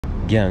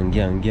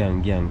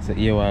Gang. So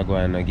here we go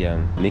on a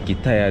gang. Nicky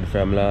tired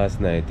from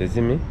last night, you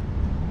see me?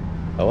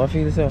 How I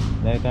feel so?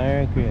 Like a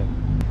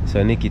hurricane.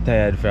 So Nicky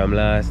tired from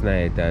last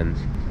night and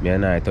me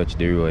and I touch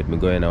the road. Me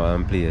going to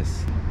one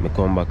place. Me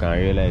come back and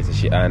realize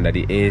she under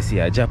the AC.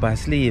 I drop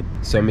asleep.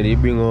 So me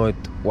bring out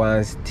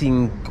one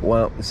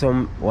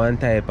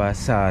type of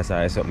sauce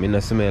or something. Me no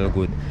smell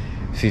good.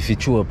 Fi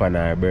chew up on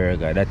her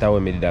burger. That's how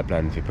me did a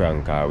plan for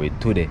prank her with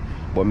today.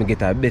 But me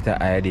get a better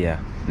idea.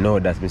 Now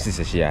that my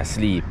sister she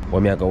asleep.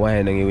 When me I go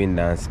wind on the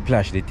window and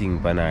splash the thing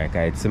pan her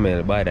because it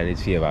smell bad and it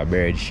favor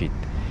bird shit.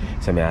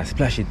 So me I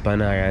splash it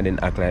pan her and then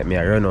act like me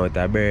I run out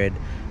a bird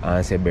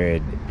and say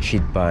bird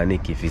shit pan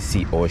Nicky if you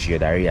see how she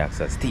would react.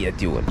 So stay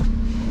tuned.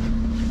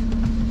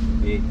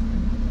 Hey.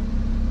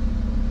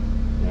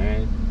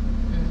 Alright.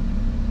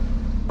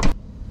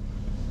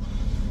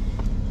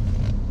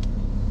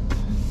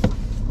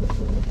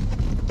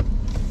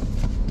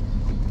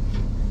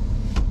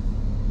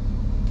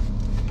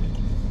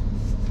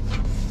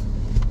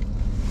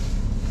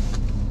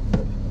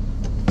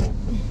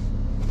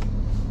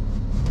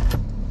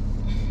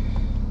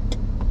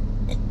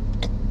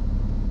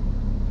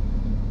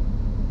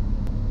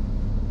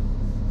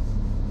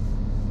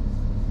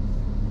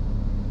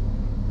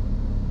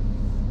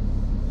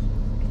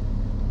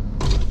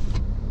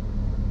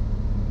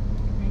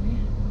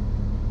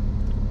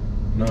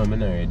 No, I'm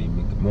not ready.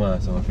 I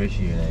want some fresh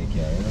air like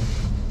here, you know?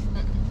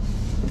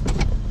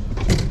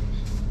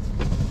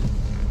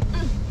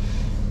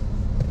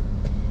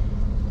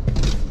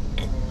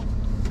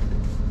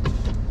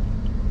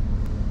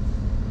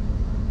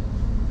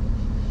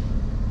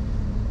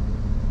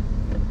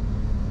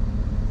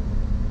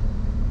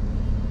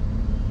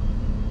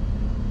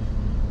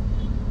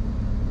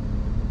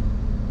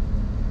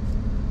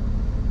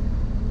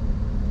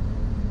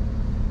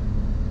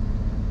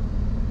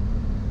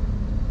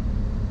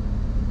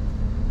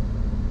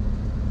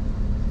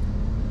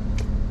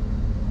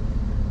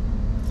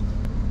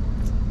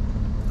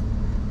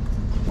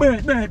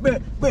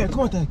 Bird, come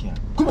on, take care.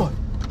 Come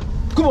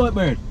on,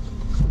 bird.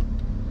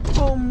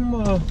 Come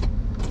on.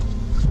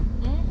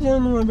 You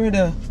know,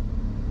 brother.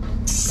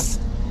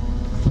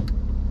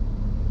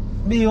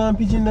 Be you want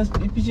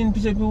pigeon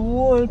pitch up the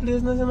whole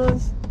place, no, man.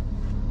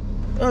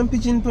 I'm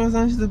pigeon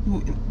person, she's a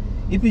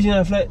pigeon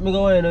a fly. Me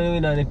go on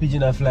and the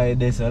pigeon a fly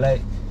there, so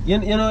like, you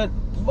know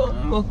what?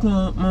 Bumbo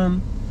clock,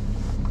 man.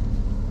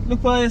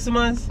 Look for you,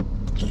 man.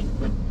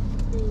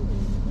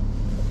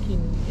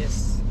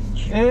 Yes.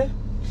 Eh?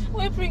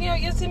 Why bring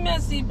you see me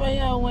asleep and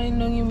you wind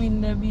down your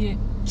window, babe?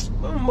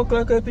 Bumbo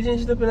clock a pigeon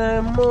shit up in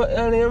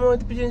your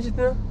mouth, pigeon shit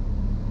now.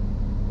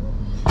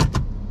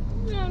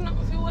 No,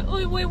 why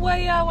you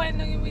wind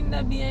down your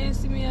window, babe, and you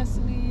see me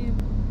asleep?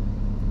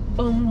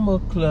 Bumbo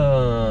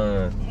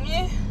clock.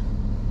 Yeah.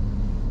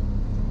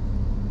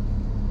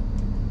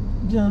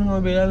 John, my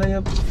brother, like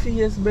your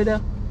face,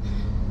 brother.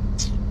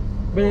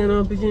 Brother,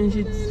 no pigeon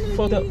shit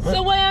fucked up, man.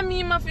 So why am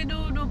I have to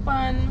do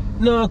pan?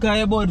 No, because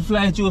your bird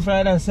fly through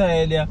from the other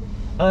side there.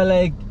 And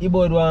like, your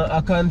bird want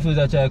a confuse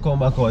that try to come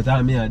back out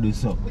and me I do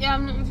so. You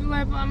have nothing to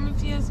wipe on my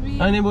face, babe.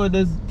 And the bird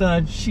does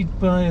start shit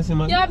pan you see,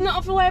 man. You have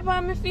nothing to wipe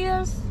on my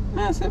face?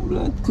 I say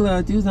blood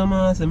clot, use a man,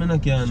 I say, I don't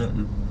care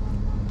nothing.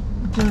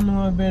 John,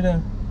 my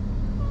brother.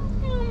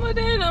 Yeah, but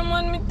then I'm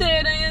on me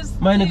tired and you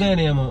Mind the guy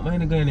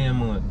in your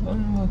mouth,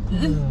 Bumbo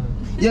clot.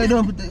 Yeah,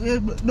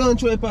 don't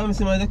throw it on me,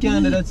 see, man. You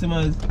can't do that, see,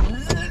 man.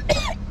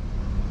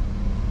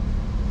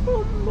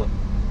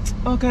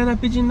 What kind of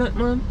pigeon that,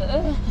 man?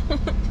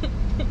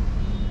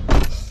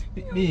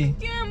 B.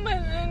 Can't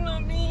bother no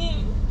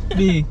me.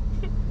 B.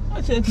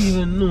 I can't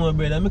even know,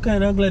 brother. I'm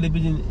kind of glad the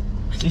pigeon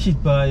the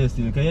shit par you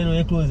still, because you know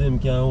your clothes them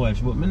can't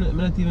wash, but I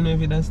not even know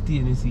if it has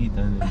stain in seat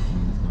and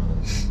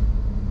everything.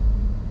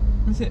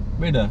 I say,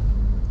 brother,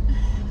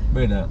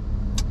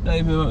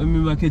 like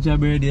me catch a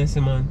bird there, see,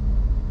 man.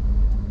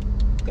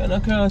 What kind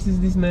of cross is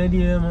this, my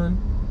dear, man?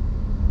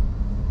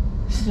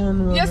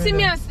 You see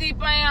me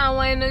asleep and you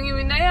wind down your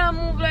window, you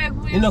move like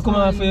this. You don't come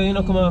off for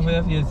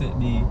your face,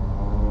 B.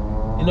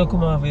 You don't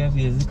come off for your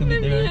face, look a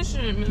bit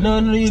there. No,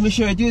 you be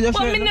shirt, use your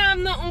shirt. But me not have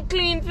nothing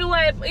clean to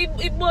wipe,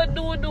 it but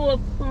do up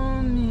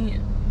for me.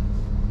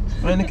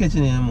 Why not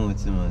catching your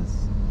mouth, man?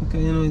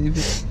 Because you know,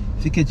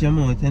 if you catch your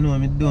mouth, you know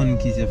I'm done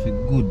kiss you for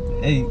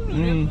good. Hey,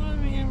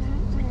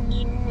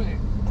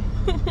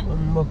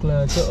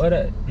 Buckler, so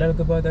that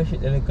little part of shit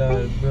that they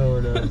call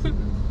brown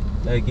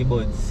like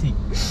about sick.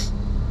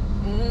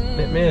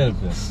 Let me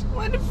help you.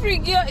 What the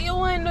freak you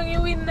wind down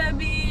your window,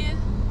 be?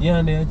 Yeah,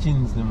 and their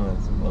chins, the man.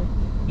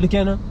 Look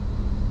here now.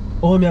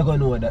 How am I gonna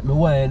know that? Me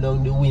wind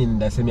down the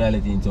window, so me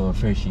let into a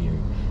fresh air.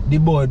 The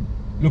bird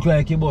look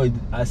like a bird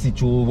I see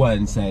through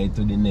one side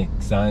to the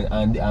next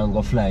and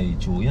go fly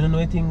through. You don't know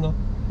anything go?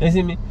 You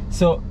see me?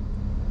 So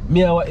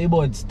me and a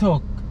bird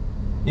stuck.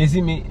 You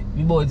see me?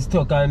 The bird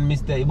stuck and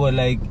Mr. Bird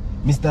like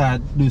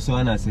Mr. do so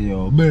and I say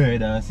yo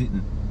bird and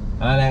sitting.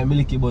 And like me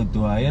lick the bird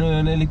to her. You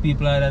know you lick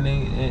people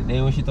and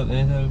they wash it up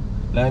themselves.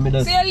 Like me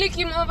just so you lick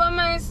him over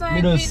my side.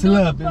 Me just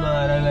slap him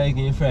and like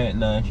him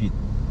frightened and shit.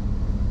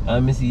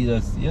 And me see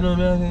just, you know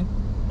what I say?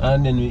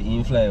 And then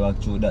we fly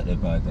back through that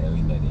part of the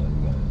window there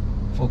and go.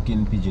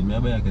 Fucking pigeon, I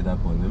better get a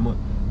pole. I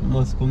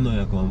must come now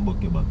and come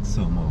buck your back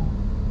somehow.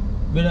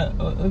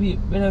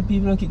 Better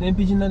people don't keep them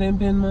pigeon in them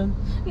pen, man.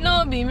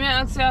 No, B, me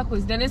ask you a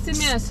question. Then you see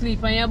me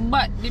asleep and you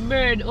bat the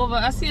bird over.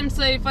 I see him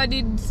say if I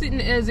did sit in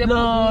the air,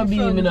 no, B,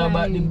 me not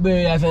bat the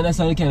bird. I find that's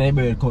how kind of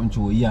bird come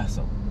through. Yeah,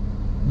 so.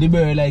 The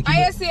bird like...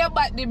 I say you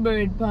bat the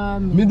bird for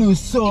me. Me do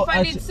so... If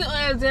I did something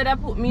else, they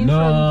put me in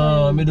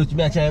front of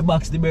me try to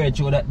box the bird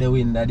through that the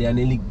window there and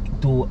it look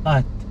too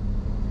hot.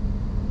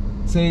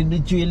 So it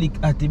literally lick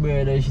at the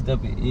bird and shit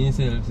up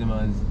himself,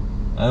 man.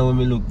 And when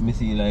me look, me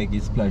see like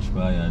it splash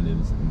fire and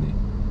them sitting there.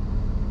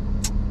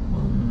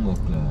 Oh,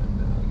 dog.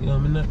 You know,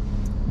 me not...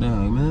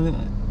 Dog,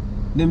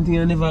 them things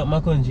I never at my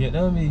country yet,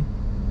 don't me?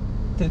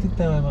 Take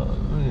time about...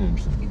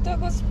 It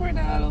go spread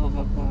all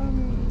over for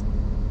me.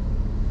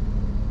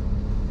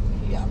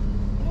 Yeah.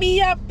 Me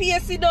a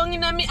pace it down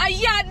in me.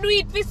 I do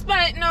it for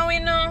spite now,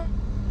 you know.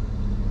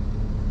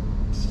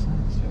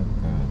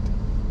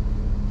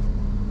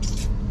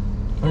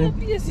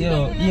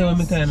 Yeah,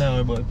 I'm kind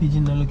of about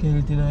pigeon not look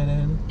everything like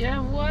that.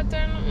 Yeah, water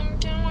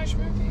and can wash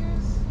my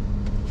face.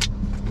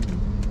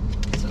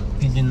 So,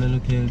 pigeon not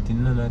look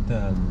everything, none at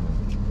all.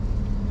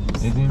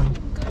 You see me?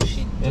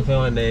 If I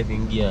wonder if you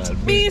can get all.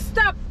 Be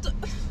stop.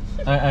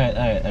 Alright.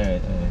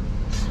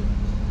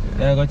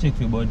 Yeah, I go check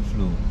for bird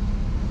flu.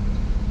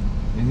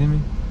 You see me?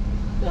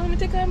 Let me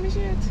take off my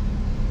shirt.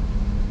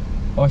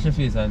 Wash your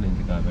face and then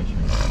take off your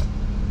shirt.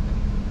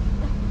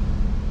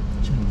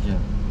 Change it.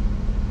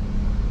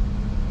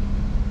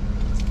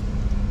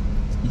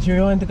 You sure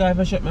you want to take off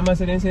your shirt? Remember I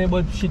said they say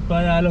about shit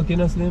by your luck, you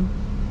know, Slim?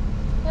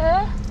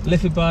 Yeah?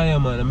 Left it by your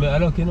man, I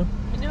luck, you know?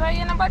 Why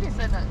you nobody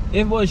said that?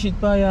 If about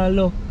shit by your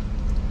luck.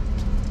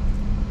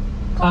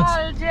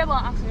 Call Jabo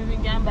and ask me if we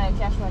can buy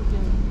cash pot.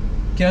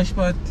 Cash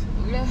pot?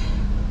 Yeah.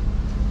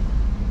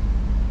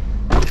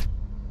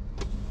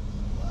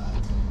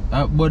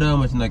 But how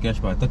much in the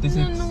cash pot?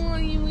 36? No,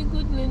 we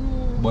good then.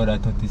 But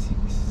at 36.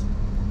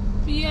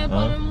 Yeah,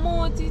 but I'm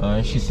more.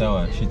 Shit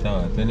hour,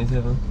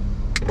 27?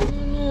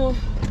 No.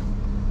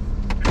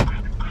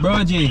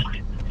 Bro G.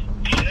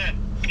 Yeah.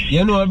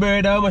 You know a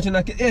bird how much in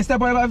the... Hey,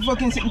 stop over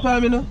fucking sitting for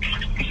me, no?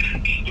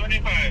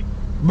 25.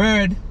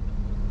 Bird.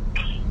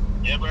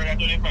 Yeah, bird at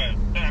 25.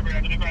 Bird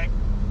at 25.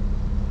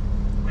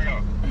 Bird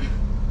out.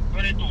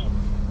 22.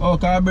 Oh,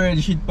 cause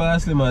bird shit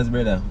past Slimmers,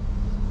 brother.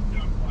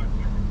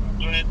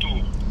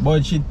 22.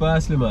 Bird shit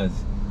past Slimmers.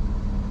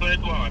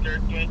 22 and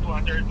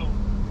 32.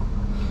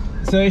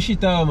 So you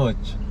shit how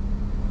much?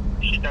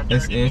 Shit at 32.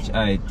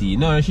 S-H-I-T.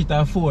 No, you shit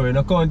at 4.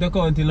 No, count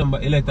the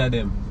number, you letter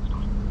them.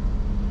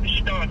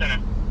 Shit at what?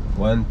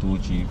 1, 2,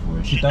 3,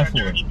 4. Shit at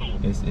 4.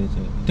 32.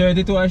 S-H-I-T.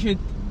 32 and shit?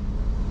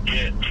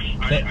 Yeah.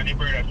 And the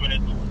bird at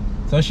 22.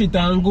 So shit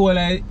and goal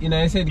like in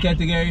a said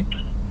category?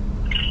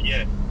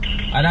 Yeah.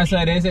 And that's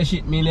why they say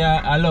shit mean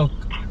a luck.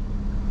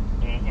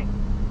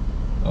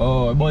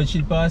 Oh, but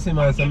shit pass him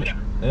or something.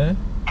 Eh?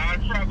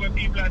 And frog when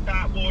people are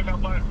talking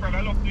about frog,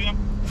 I look to you.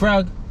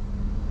 Frog?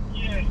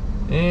 Yeah.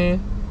 Eh?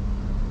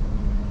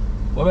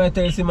 What I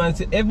tell you, man,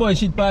 if boy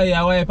shit pass you,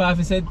 wipe off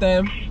the said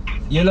time,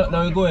 you look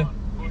now we go.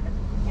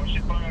 What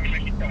shit pass you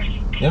make it done?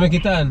 You make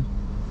it tan?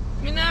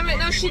 Me not make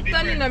no shit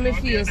tan in my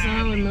face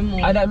and when me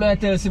move. I that may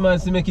tell you, man,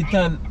 to make it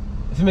tan.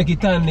 If you make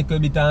it tan, little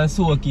bit and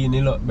soak in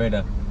the lot,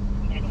 brother.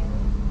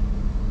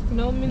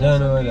 No, me No,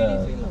 not no,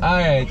 no.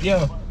 Alright,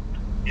 yo.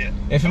 Yeah.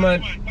 If you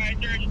man... Buy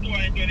 32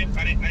 and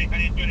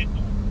 22.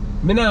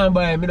 Me nah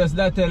buy, me just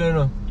that tell you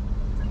no.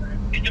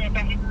 Did you have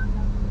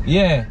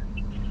Yeah.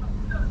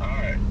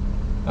 Alright.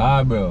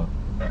 Ah, bro.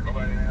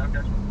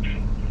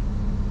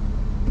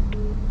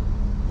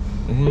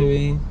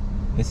 You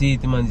see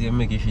it, man, you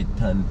make your shit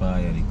tan for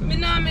you. Me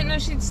not make no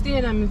shit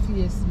stain on my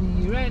face,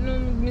 B. Right now,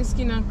 my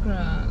skin a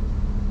crack.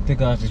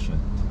 Take off your shirt.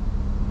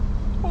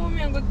 Oh,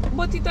 me a go,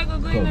 but it a go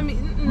in on me.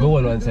 Me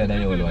hold one side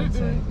and you hold one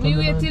side. Me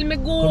wait till me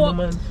go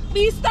up.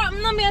 Be stop,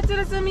 no, me a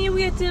tell you, me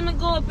wait till me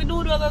go up. You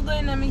do go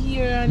in on me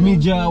here. Me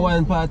draw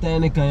one part of your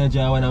neck and you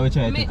draw one and we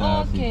try to me take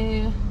off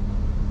it.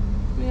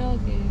 Me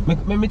okay.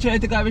 Me try to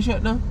take off your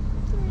shirt now?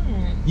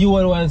 You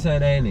hold one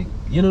side of your neck.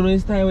 You know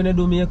this time when you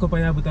do makeup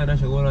and you put on a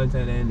shirt, hold one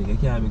side of your neck. You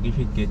can't make your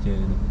shit catch you, you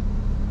know.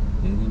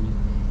 You see me?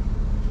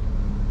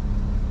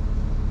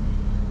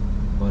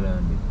 Hold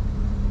on, babe.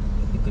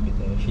 Little bit of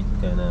your shit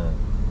kinda...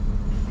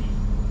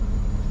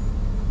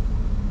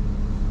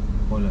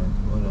 Hold on.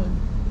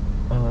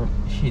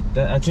 Shit.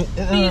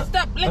 Please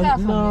stop, let off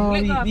no,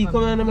 me. Let we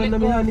come on, man, let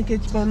me hand the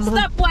catch pan, man.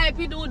 Stop wipe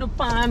you do the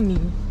pan me.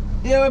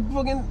 Yeah, we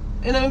fucking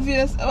in our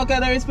face. What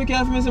kind of respect you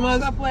have for me, man?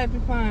 Stop wipe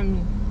you pan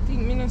me.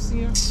 Think me no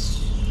see you.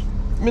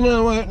 Me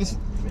no want this.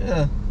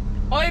 Yeah.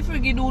 Or if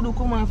you do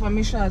come off and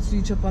me shot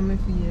switch up on my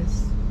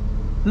face.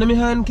 No, me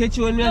hand catch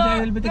you and me No, try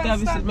help you take off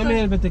his seat. Me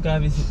help you take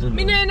off his seat.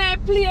 Me no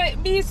play.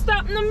 Be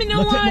stop. No, me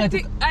no want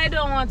it. I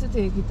don't want to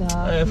take it off.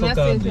 Alright, fuck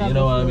off. You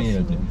know what I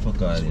mean?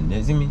 Fuck all in.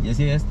 You see me? You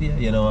see yesterday?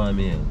 You know what I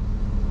mean?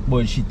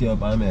 But shit you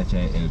up and me try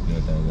help you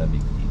out and it's a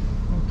big deal.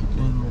 Fuck it,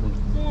 man.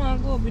 No, I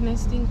go up in a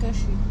stinker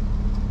shit.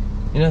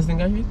 You know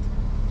stinker shit?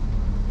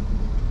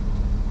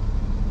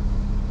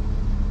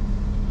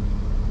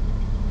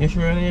 You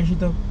sure on your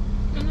shit up?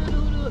 You know the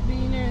without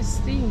being there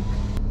stink.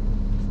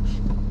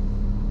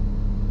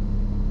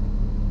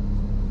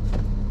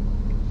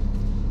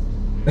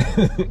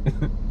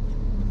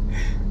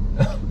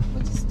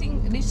 But it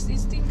stink, this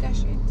stink of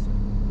shit.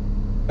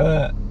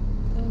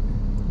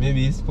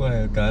 Maybe it's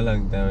spoiled, cause a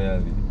long time we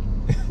have it.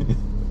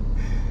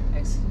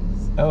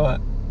 Excuse.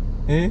 What?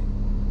 Eh?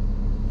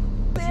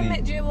 Say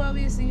make J Boy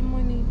waste his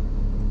money.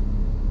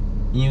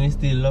 You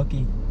still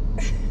lucky.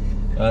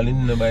 All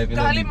in the buy.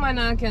 Call him man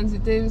and can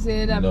tell him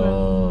say that.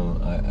 No,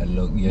 I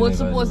look. But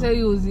suppose I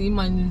use him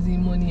and use his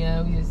money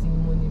and waste his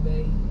money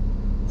by.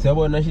 So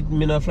about that shit,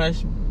 me no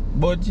flash.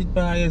 But shit,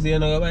 pa, you say you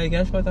no go buy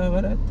cash pot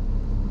over that.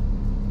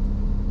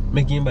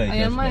 Make him buy cash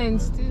pot. I am mine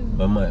still.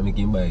 But make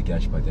him buy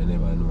cash pot, you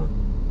never know.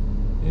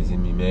 You see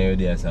me, I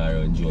already saw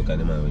around joke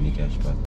and the man when he cash pot.